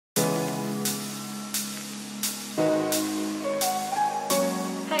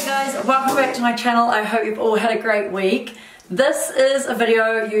welcome back to my channel. I hope you've all had a great week. This is a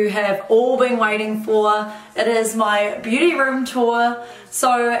video you have all been waiting for. It is my beauty room tour.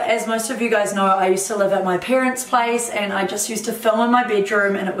 So as most of you guys know, I used to live at my parents' place and I just used to film in my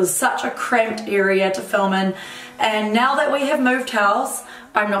bedroom, and it was such a cramped area to film in. And now that we have moved house,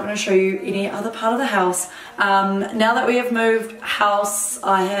 I'm not going to show you any other part of the house. Now that we have moved house,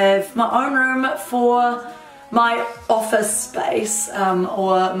 I have my own room for my office space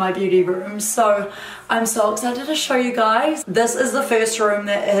or my beauty room. So I'm so excited to show you guys. This is the first room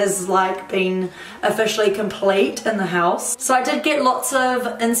that has been officially complete in the house. So I did get lots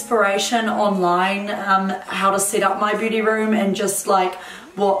of inspiration online how to set up my beauty room and just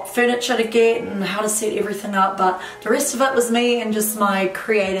what furniture to get and how to set everything up, but the rest of it was me and just my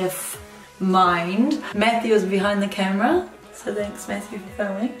creative mind. Matthew is behind the camera, so thanks Matthew for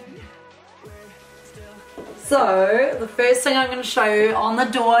filming. So the first thing I'm going to show you on the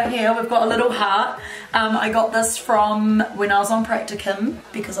door here, we've got a little heart. I got this from when I was on practicum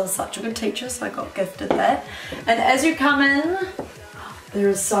because I was such a good teacher, so I got gifted that. And as you come in, there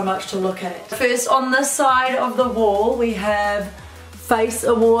is so much to look at. First, on this side of the wall we have Face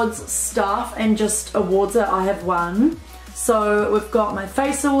Awards stuff and just awards that I have won. So we've got my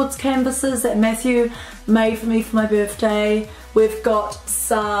Face Awards canvases that Matthew made for me for my birthday. We've got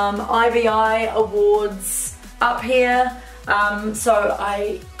some IBI awards up here. So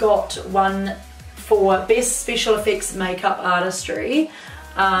I got one for Best Special Effects Makeup Artistry,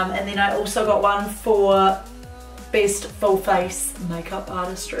 and then I also got one for Best Full Face Makeup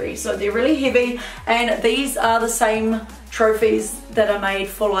Artistry. So they're really heavy, and these are the same trophies that are made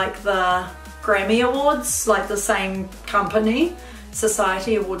for the Grammy Awards, the same company,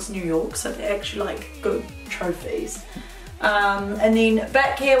 Society Awards New York, so they're actually good trophies. And then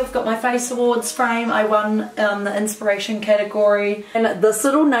back here we've got my Face Awards frame. I won the inspiration category, and this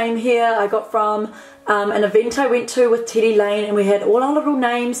little name here I got from an event I went to with Teddy Lane, and we had all our little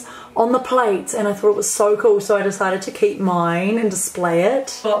names on the plates and I thought it was so cool, so I decided to keep mine and display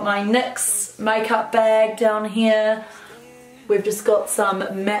it. Got my NYX makeup bag down here. We've just got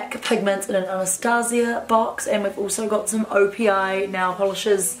some MAC pigments in an Anastasia box, and we've also got some OPI nail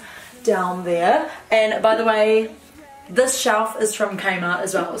polishes down there. And by the way, this shelf is from Kmart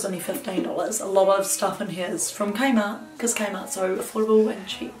as well. It was only $15. A lot of stuff in here is from Kmart because Kmart's so affordable and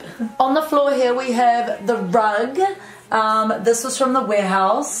cheap. On the floor here we have the rug. This was from the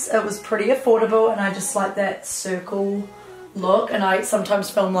Warehouse. It was pretty affordable and I just like that circle look, and I sometimes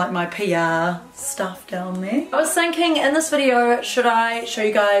film my PR stuff down there. I was thinking in this video, should I show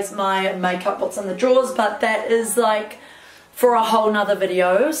you guys my makeup, what's in the drawers, but that is for a whole nother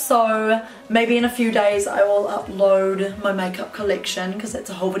video, so maybe in a few days I will upload my makeup collection because that's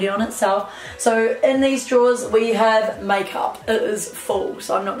a whole video on itself. So in these drawers we have makeup. It is full,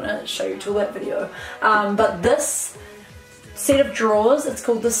 so I'm not going to show you till that video. But this set of drawers, it's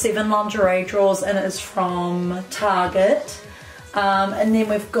called the 7 lingerie drawers, and it is from Target. And then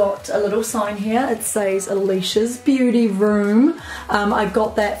we've got a little sign here. It says Alicia's Beauty Room. I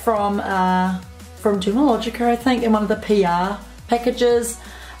got that from Gemologica, I think, in one of the PR packages.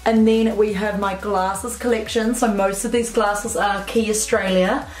 And then we have my glasses collection. So most of these glasses are Key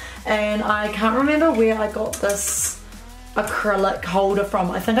Australia, and I can't remember where I got this acrylic holder from.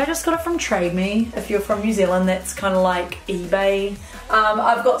 I think I just got it from Trade Me. If you're from New Zealand, that's kind of like eBay.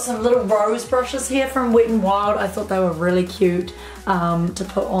 I've got some little rose brushes here from Wet n Wild. I thought they were really cute to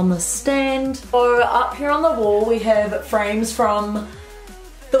put on the stand. So up here on the wall we have frames from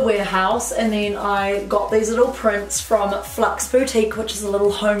the Warehouse, and then I got these little prints from Flux Boutique, which is a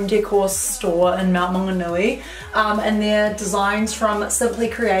little home decor store in Mount Maunganui, and they're designs from Simply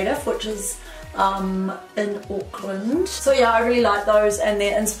Creative, which is in Auckland. So yeah, I really like those, and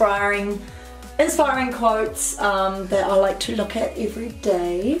they're inspiring quotes that I like to look at every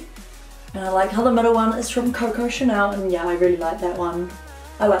day. And I like how the middle one is from Coco Chanel, and yeah, I really like that one.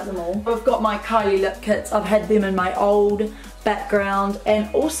 I like them all. I've got my Kylie lip kits. I've had them in my old background,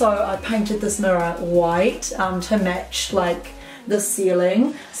 and also I painted this mirror white to match the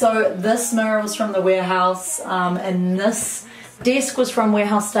ceiling. So this mirror was from the Warehouse, and this desk was from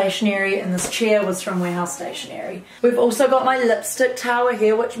Warehouse Stationery, and this chair was from Warehouse Stationery. We've also got my lipstick tower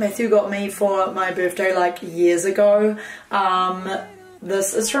here, which Matthew got me for my birthday years ago.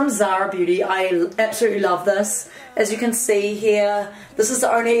 This is from Zara Beauty. I absolutely love this. As you can see here, this is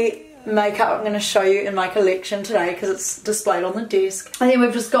the only makeup I'm going to show you in my collection today because it's displayed on the desk. And then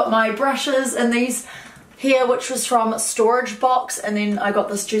we've just got my brushes and these here, which was from Storage Box, and then I got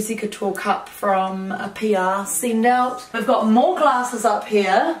this Juicy Couture cup from a PR send out. We've got more glasses up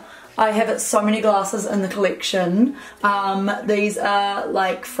here. I have so many glasses in the collection. These are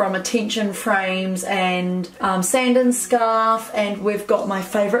like from attention frames and sand and scarf, and we've got my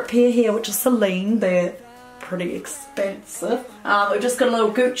favourite pair here, which is Celine. They're pretty expensive. We've just got a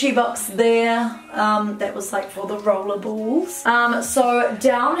little Gucci box there. That was like for the rollerballs. So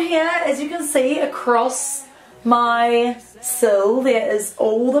down here, as you can see, across my sill there is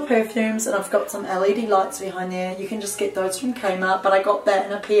all the perfumes, and I've got some LED lights behind there. You can just get those from Kmart, but I got that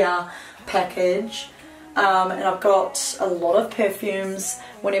in a PR package. And I've got a lot of perfumes.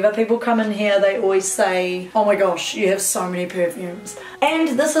 Whenever people come in here, they always say, oh my gosh, you have so many perfumes.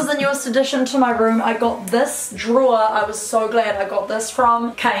 And this is the newest addition to my room. I got this drawer. I was so glad I got this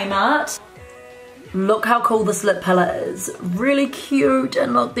from Kmart. Look how cool this lip palette is. Really cute.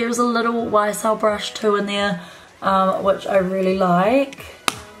 And look, there's a little YSL brush too in there, which I really like.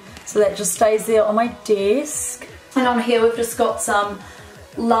 So that just stays there on my desk. And on here we've just got some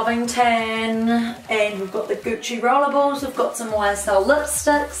Loving Tan, and we've got the Gucci rollerballs. We've got some YSL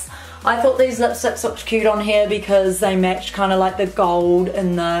lipsticks. I thought these lipsticks looked cute on here because they matched kind of like the gold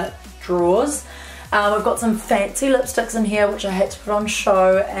in the drawers. We've got some fancy lipsticks in here which I had to put on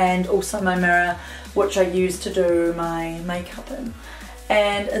show, and also my mirror which I use to do my makeup in.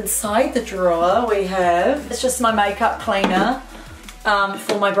 And inside the drawer we have, it's just my makeup cleaner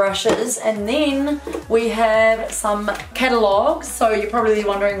for my brushes, and then we have some catalogues. So you're probably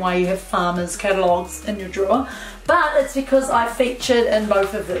wondering why you have Farmers catalogues in your drawer, but it's because I featured in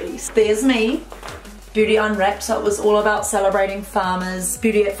both of these. There's me, Beauty Unwrapped, so it was all about celebrating Farmers,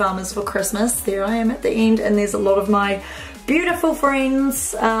 Beauty at Farmers for Christmas. There I am at the end, and there's a lot of my beautiful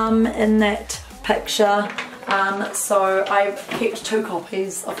friends in that picture. So I kept 2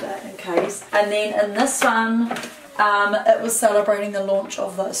 copies of that in case. And then in this one, it was celebrating the launch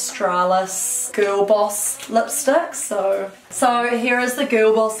of the Australis Girl Boss lipstick. So here is the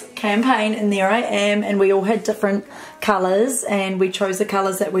Girl Boss campaign, and there I am, and we all had different colours, and we chose the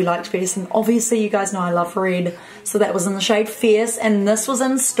colours that we liked best. And obviously you guys know I love red, so that was in the shade Fierce, and this was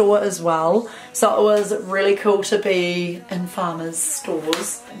in store as well. So it was really cool to be in Farmers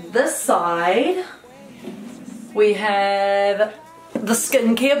stores. This side we have the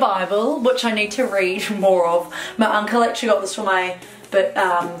Skincare Bible, which I need to read more of. My uncle actually got this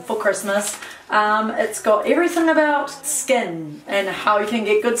for Christmas. It's got everything about skin and how you can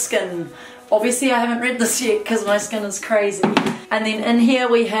get good skin. Obviously I haven't read this yet because my skin is crazy. And then in here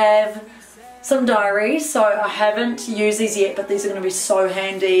we have some diaries. So I haven't used these yet, but these are going to be so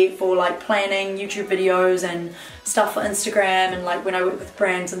handy for like planning YouTube videos and stuff for Instagram, and like when I work with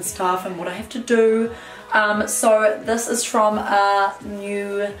brands and stuff and what I have to do. So this is from a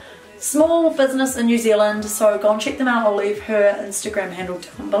new small business in New Zealand, so go and check them out. I'll leave her Instagram handle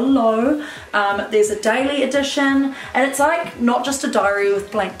down below. There's a daily edition, and it's like not just a diary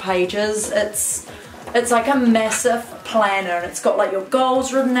with blank pages, it's like a massive planner, and it's got like your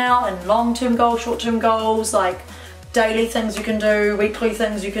goals written out, and long-term goals, short-term goals, like daily things you can do, weekly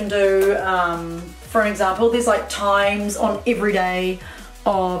things you can do. For an example, there's like times on every day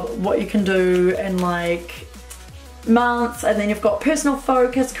of what you can do in like months, and then you've got personal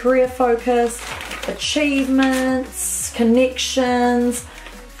focus, career focus, achievements, connections,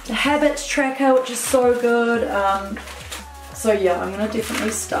 habits tracker, which is so good. So yeah, I'm gonna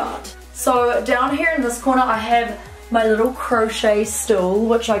definitely start. So down here in this corner I have my little crochet stool,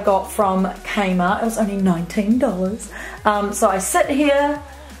 which I got from Kmart. It was only $19. So I sit here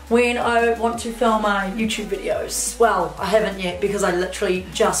when I want to film my YouTube videos. Well, I haven't yet because I literally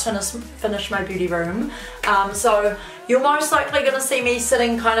just finished my beauty room. So you're most likely going to see me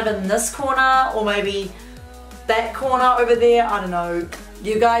sitting kind of in this corner, or maybe that corner over there. I don't know.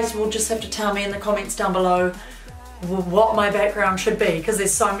 You guys will just have to tell me in the comments down below what my background should be, because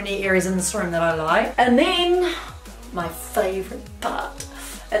there's so many areas in this room that I like. And then my favourite part,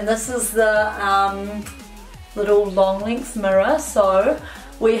 and this is the little long length mirror. So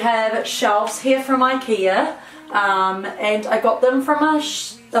we have shelves here from IKEA, and I got them from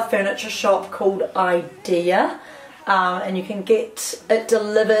a furniture shop called Idea, and you can get it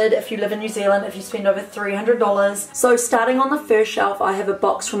delivered if you live in New Zealand if you spend over $300. So starting on the first shelf I have a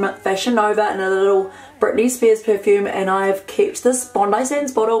box from Fashion Nova and a little Britney Spears perfume, and I've kept this Bondi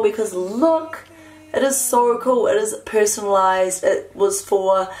Sands bottle because look, it is so cool. It is personalised. It was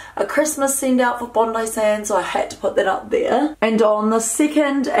for a Christmas send out for Bondi Sands, so I had to put that up there. And on the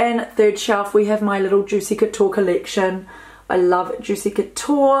second and third shelf we have my little Juicy Couture collection. I love Juicy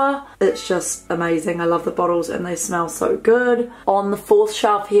Couture. It's just amazing. I love the bottles and they smell so good. On the fourth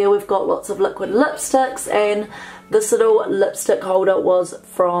shelf here we've got lots of liquid lipsticks, and this little lipstick holder was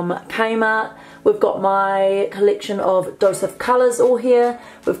from Kmart. We've got my collection of Dose of Colours all here.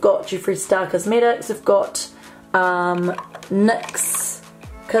 We've got Jeffree Star Cosmetics. We've got NYX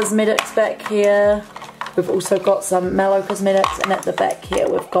Cosmetics back here. We've also got some Mellow Cosmetics, and at the back here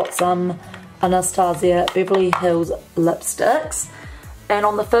we've got some Anastasia Beverly Hills lipsticks. And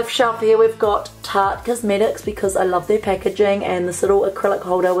on the 5th shelf here we've got Tarte Cosmetics because I love their packaging, and this little acrylic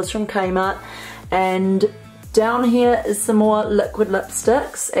holder was from Kmart. And down here is some more liquid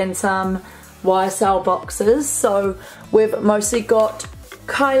lipsticks and some YSL boxes. So we've mostly got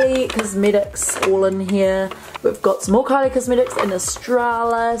Kylie Cosmetics all in here. We've got some more Kylie Cosmetics and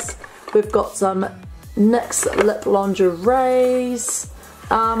Australis. We've got some NYX lip lingeries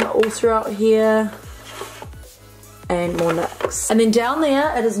all throughout here, and more NYX. And then down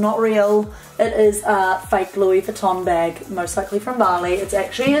there, it is not real, it is a fake Louis Vuitton bag, most likely from Bali. It's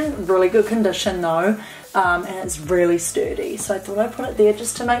actually in really good condition though, and it's really sturdy, so I thought I'd put it there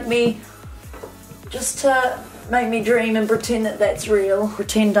just to make me dream and pretend that that's real,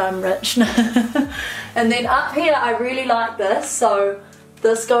 pretend I'm rich. And then up here I really like this, so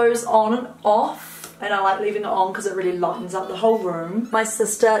this goes on and off, and I like leaving it on because it really lightens up the whole room. My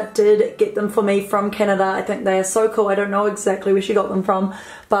sister did get them for me from Canada. I think they are so cool. I don't know exactly where she got them from,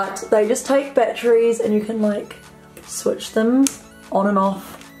 but they just take batteries and you can like switch them on and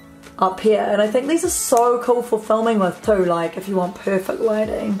off up here. And I think these are so cool for filming with too, like if you want perfect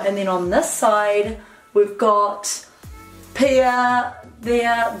lighting. And then on this side we've got Pia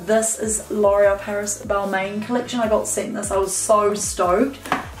there. This is L'Oreal Paris Balmain collection. I got sent this. I was so stoked.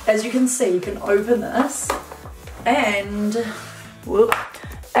 As you can see, you can open this and whoop,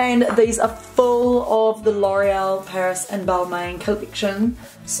 and these are full of the L'Oreal Paris and Balmain collection.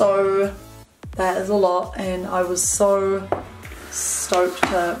 So that is a lot, and I was so stoked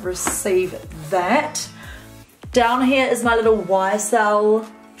to receive that. Down here is my little YSL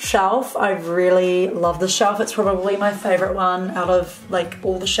shelf. I really love this shelf. It's probably my favorite one out of like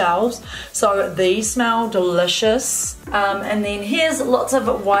all the shelves. So these smell delicious. And then here's lots of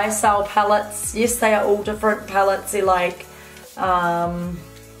YSL palettes. Yes, they are all different palettes. They're like eyeshadow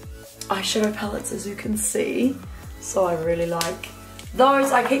palettes, as you can see. So I really like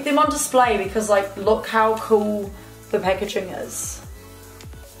those. I keep them on display because like look how cool the packaging is.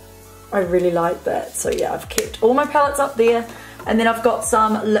 I really like that. So yeah, I've kept all my palettes up there. And then I've got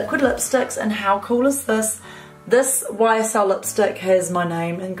some liquid lipsticks, and how cool is this? This YSL lipstick has my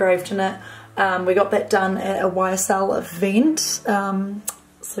name engraved in it. We got that done at a YSL event.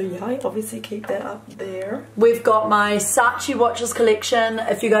 So yeah, I obviously keep that up there. We've got my Saatchi watches collection.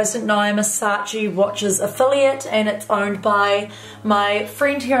 If you guys didn't know, I'm a Saatchi watches affiliate, and it's owned by my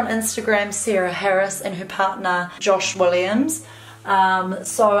friend here on Instagram, Sarah Harris, and her partner, Josh Williams.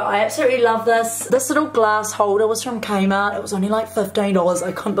 So I absolutely love this. This little glass holder was from Kmart. It was only like $15.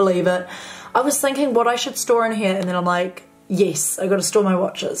 I couldn't believe it. I was thinking what I should store in here, and then I'm like, yes, I gotta store my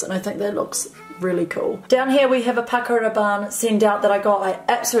watches, and I think that looks really cool. Down here we have a Paco Rabanne send out that I got. I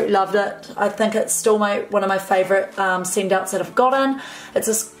absolutely loved it. I think it's still one of my favorite send outs that I've gotten. It's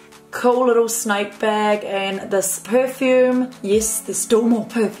this cool little snake bag and this perfume. Yes, there's still more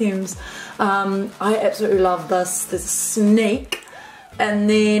perfumes. I absolutely love this. There's a Sneak. And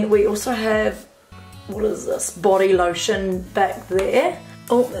then we also have, what is this, body lotion back there.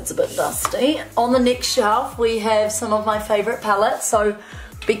 Oh, that's a bit dusty. On the next shelf we have some of my favourite palettes. So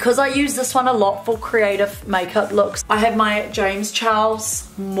because I use this one a lot for creative makeup looks, I have my James Charles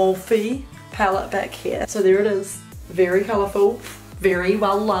Morphe palette back here. So there it is, very colourful, very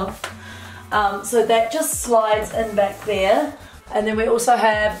well loved. So that just slides in back there. And then we also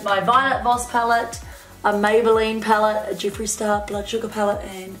have my Violet Voss palette, a Maybelline palette, a Jeffree Star Blood Sugar palette,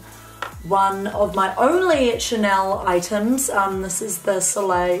 and one of my only Chanel items. This is the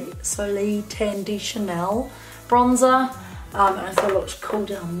Soleil Tan de Chanel bronzer. And I thought it looked cool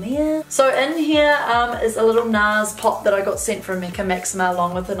down there. So in here is a little NARS pot that I got sent from Mecca Maxima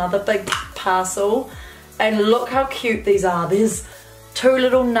along with another big parcel. And look how cute these are. There's two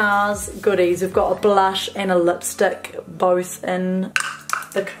little NARS goodies. We've got a blush and a lipstick, both in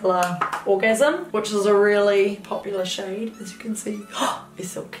the colour Orgasm, which is a really popular shade, as you can see.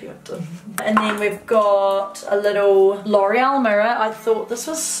 It's so cute. And then we've got a little L'Oreal mirror. I thought this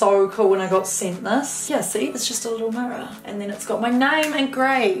was so cool when I got sent this. Yeah, see, it's just a little mirror. And then it's got my name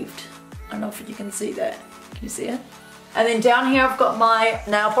engraved. I don't know if you can see that. Can you see it? And then down here I've got my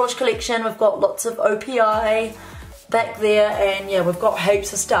nail polish collection. We've got lots of OPI back there, and yeah, we've got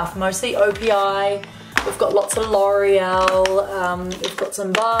heaps of stuff, mostly OPI. We've got lots of L'Oreal, we've got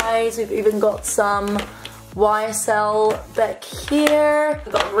some Buys, we've even got some YSL back here.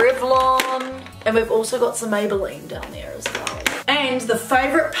 We've got Revlon, and we've also got some Maybelline down there as well. And the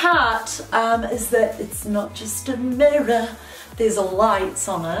favourite part is that it's not just a mirror, there's lights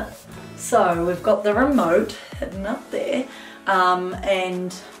on it. So we've got the remote hidden up there,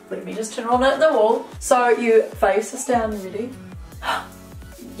 and let me just turn on it at the wall. So you face this down, ready?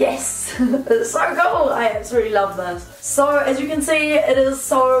 Yes, it's so cool. I absolutely love this. So as you can see, it is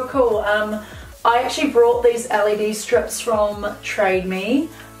so cool. I actually brought these LED strips from Trade Me,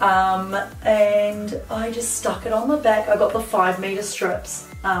 and I just stuck it on the back. I got the 5-meter strips.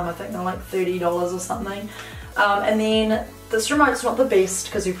 I think they're like $30 or something. And then this remote's not the best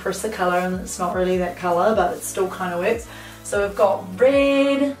because you press the colour and it's not really that colour, but it still kind of works. So we've got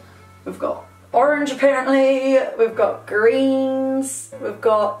red, we've got orange apparently, we've got greens, we've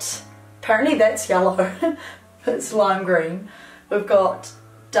got, apparently that's yellow, it's lime green. We've got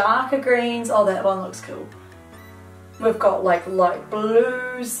darker greens, oh that one looks cool. We've got like light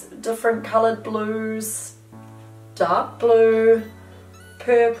blues, different coloured blues, dark blue,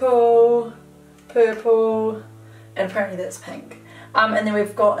 purple, purple, and apparently that's pink. And then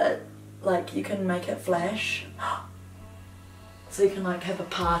we've got it, like you can make it flash. So you can like have a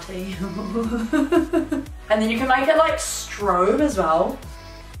party. And then you can make it like strobe as well.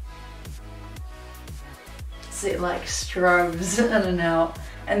 So it like strobes in and out.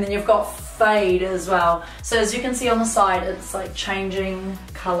 And then you've got fade as well. So as you can see on the side, it's like changing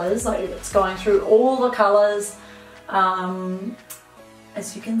colours, like it's going through all the colours.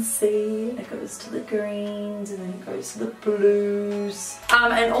 As you can see, it goes to the greens and then it goes to the blues.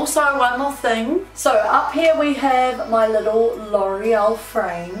 And also one more thing. So up here we have my little L'Oreal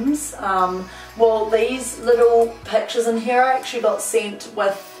frames. Well, these little pictures in here I actually got sent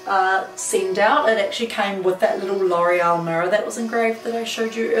with send out. It actually came with that little L'Oreal mirror that was engraved that I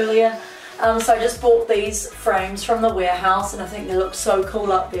showed you earlier. So I just bought these frames from the Warehouse and I think they look so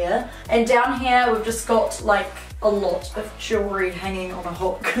cool up there. And down here we've just got like a lot of jewellery hanging on a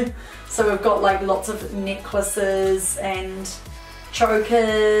hook. So we've got like lots of necklaces and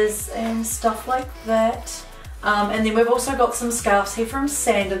chokers and stuff like that. And then we've also got some scarves here from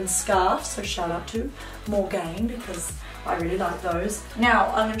Sand & Scarf, so shout out to Morgane because I really like those.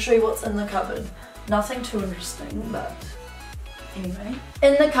 Now I'm going to show you what's in the cupboard. Nothing too interesting, but anyway.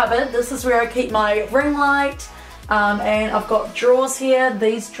 In the cupboard, this is where I keep my ring light, and I've got drawers here.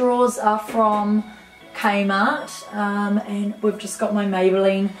 These drawers are from Kmart, and we've just got my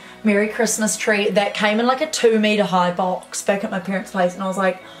Maybelline Merry Christmas tree that came in like a 2-meter high box back at my parents' place, and I was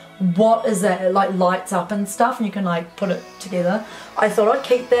like, what is that? It like lights up and stuff and you can like put it together. I thought I'd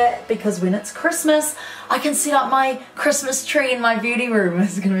keep that because when it's Christmas I can set up my Christmas tree in my beauty room.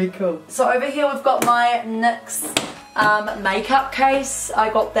 It's gonna be cool. So over here we've got my NYX makeup case.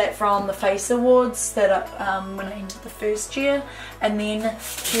 I got that from the Face Awards that when I entered the first year. And then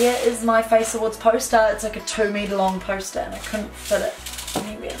here is my Face Awards poster. It's like a 2-meter long poster and I couldn't fit it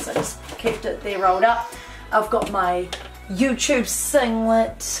anywhere, so I just kept it there rolled up. I've got my YouTube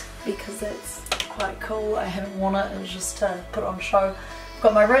singlet because that's quite cool. I haven't worn it, it was just to put on show. I've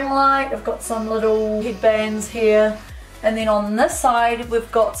got my ring light, I've got some little headbands here, and then on this side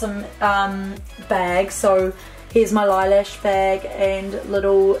we've got some bags. So here's my eyelash bag and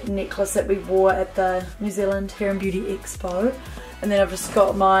little necklace that we wore at the New Zealand Hair and Beauty Expo. And then I've just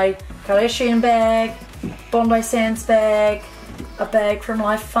got my Kardashian bag, Bondi Sands bag, a bag from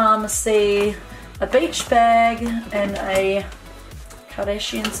Life Pharmacy, a beach bag and a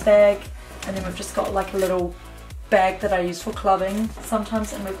Kardashian's bag, and then we've just got like a little bag that I use for clubbing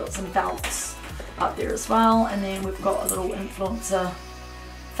sometimes, and we've got some belts up there as well. And then we've got a little influencer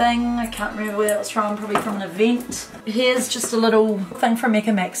thing, I can't remember where that was from, probably from an event. Here's just a little thing from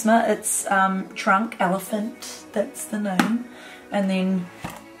Mecca Maxima. It's Trunk Elephant, that's the name, and then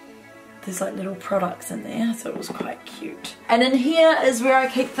there's like little products in there, so it was quite cute. And in here is where I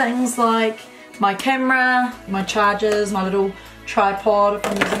keep things like my camera, my chargers, my little tripod if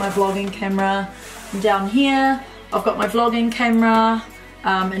I'm using my vlogging camera. And down here I've got my vlogging camera,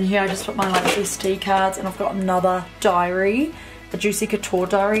 and here I just put my like SD cards, and I've got another diary, a Juicy Couture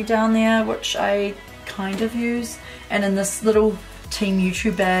diary down there which I kind of use. And in this little Team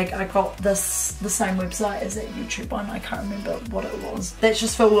YouTube bag I got this, the same website as that YouTube one, I can't remember what it was. That's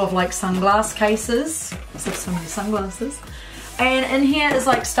just full of like sunglass cases, so so many sunglasses. And in here is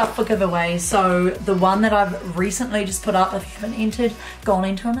like stuff for giveaways. So the one that I've recently just put up, if you haven't entered, go on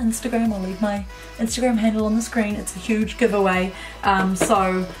into on Instagram. I'll leave my Instagram handle on the screen. It's a huge giveaway.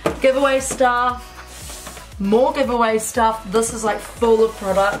 So giveaway stuff, more giveaway stuff. This is like full of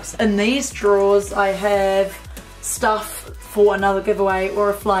products. In these drawers I have stuff for another giveaway, or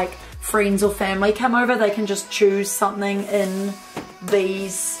if like friends or family come over, they can just choose something in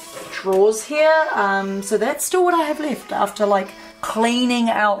these drawers here. So that's still what I have left after like cleaning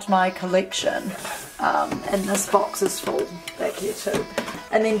out my collection. And this box is full back here too.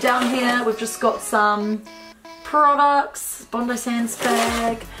 And then down here we've just got some products, Bondi Sands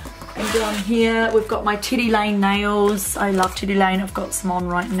bag. And down here we've got my Teddy Lane nails. I love Teddy Lane, I've got some on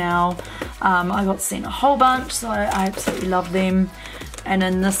right now. I got sent a whole bunch, so I absolutely love them. And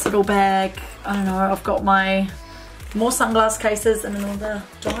in this little bag, I don't know, I've got my more sunglass cases and another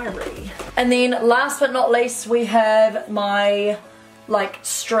diary. And then last but not least, we have my like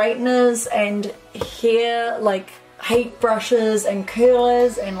straighteners and hair like heat brushes and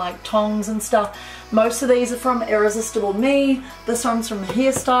curlers and like tongs and stuff. Most of these are from Irresistible Me. This one's from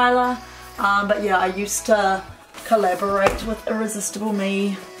Hairstyler. But yeah, I used to collaborate with Irresistible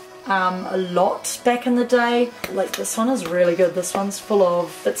Me a lot back in the day. Like this one is really good. This one's full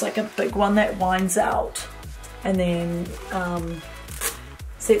of, it's like a big one that winds out. And then,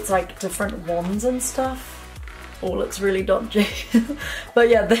 see, it's like different wands and stuff. All it's really dodgy. But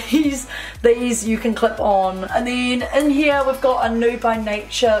yeah, these you can clip on. And then in here we've got a Nude by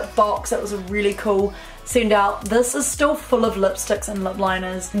Nature box. That was a really cool send out. This is still full of lipsticks and lip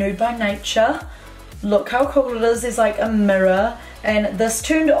liners. Nude by Nature. Look how cool it is. There's like a mirror. And this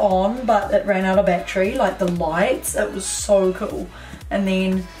turned on, but it ran out of battery. Like the lights. It was so cool. And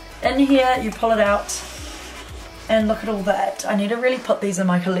then in here you pull it out. And look at all that. I need to really put these in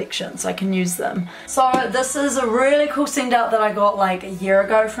my collection so I can use them. So this is a really cool send out that I got like a year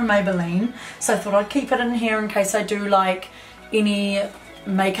ago from Maybelline. So I thought I'd keep it in here in case I do like any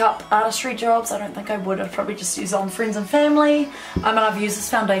makeup artistry jobs. I don't think I would. I'd probably just use it on friends and family. And I've used this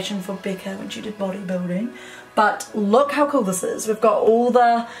foundation for Becca when she did bodybuilding. But look how cool this is. We've got all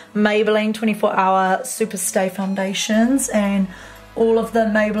the Maybelline 24-hour Super Stay foundations and all of the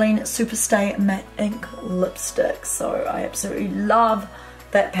Maybelline Super Stay Matte Ink lipsticks. So I absolutely love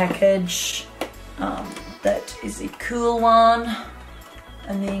that package. That is a cool one.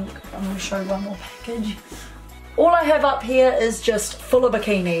 And then I'm going to show you one more package. All I have up here is just full of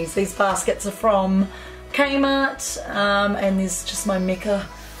bikinis. These baskets are from Kmart. And there's just my Mecca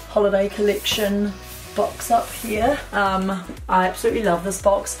holiday collection box up here. I absolutely love this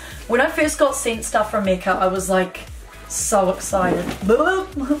box. When I first got sent stuff from Mecca, I was like so excited.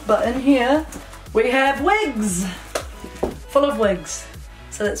 But in here we have wigs, full of wigs.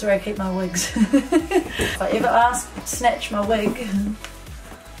 So that's where I keep my wigs. If I ever ask to snatch my wig,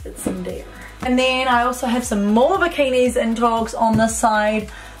 it's in there. And then I also have some more bikinis and togs on this side.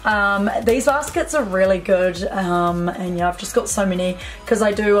 These baskets are really good, and yeah, I've just got so many because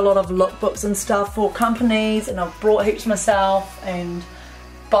I do a lot of lookbooks and stuff for companies, and I've brought heaps myself and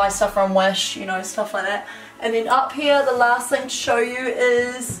buy stuff from Wish, you know, stuff like that. And then up here, the last thing to show you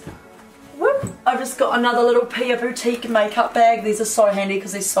is, whoop, I've just got another little Pia Boutique makeup bag. These are so handy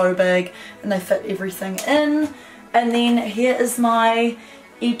because they're so big and they fit everything in. And then here is my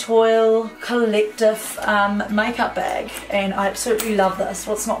Etoile Collective makeup bag, and I absolutely love this.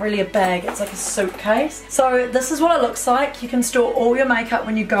 Well, it's not really a bag, it's like a suitcase. So this is what it looks like. You can store all your makeup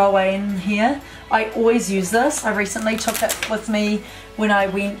when you go away in here. I always use this. I recently took it with me when I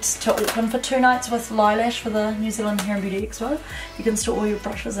went to Auckland for 2 nights with Lilash for the New Zealand Hair and Beauty Expo. You can store all your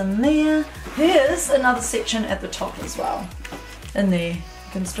brushes in there. Here's another section at the top as well. In there you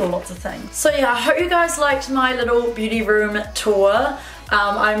can store lots of things. So yeah, I hope you guys liked my little beauty room tour.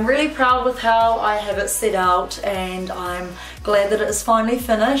 I'm really proud with how I have it set out, and I'm glad that it is finally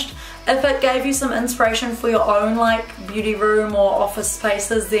finished. If it gave you some inspiration for your own like beauty room or office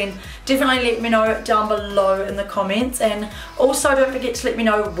spaces, then definitely let me know down below in the comments. And also don't forget to let me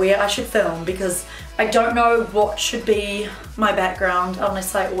know where I should film, because I don't know what should be my background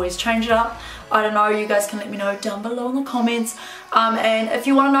unless I always change it up. I don't know, you guys can let me know down below in the comments. And if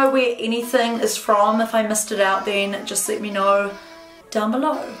you want to know where anything is from, if I missed it out, then just let me know down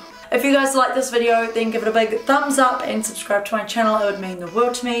below. If you guys like this video, then give it a big thumbs up and subscribe to my channel. It would mean the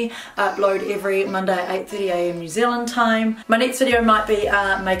world to me. I upload every Monday at 8:30 AM New Zealand time. My next video might be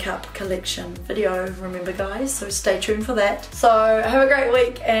a makeup collection video, remember guys, so stay tuned for that. So have a great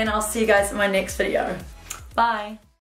week, and I'll see you guys in my next video. Bye.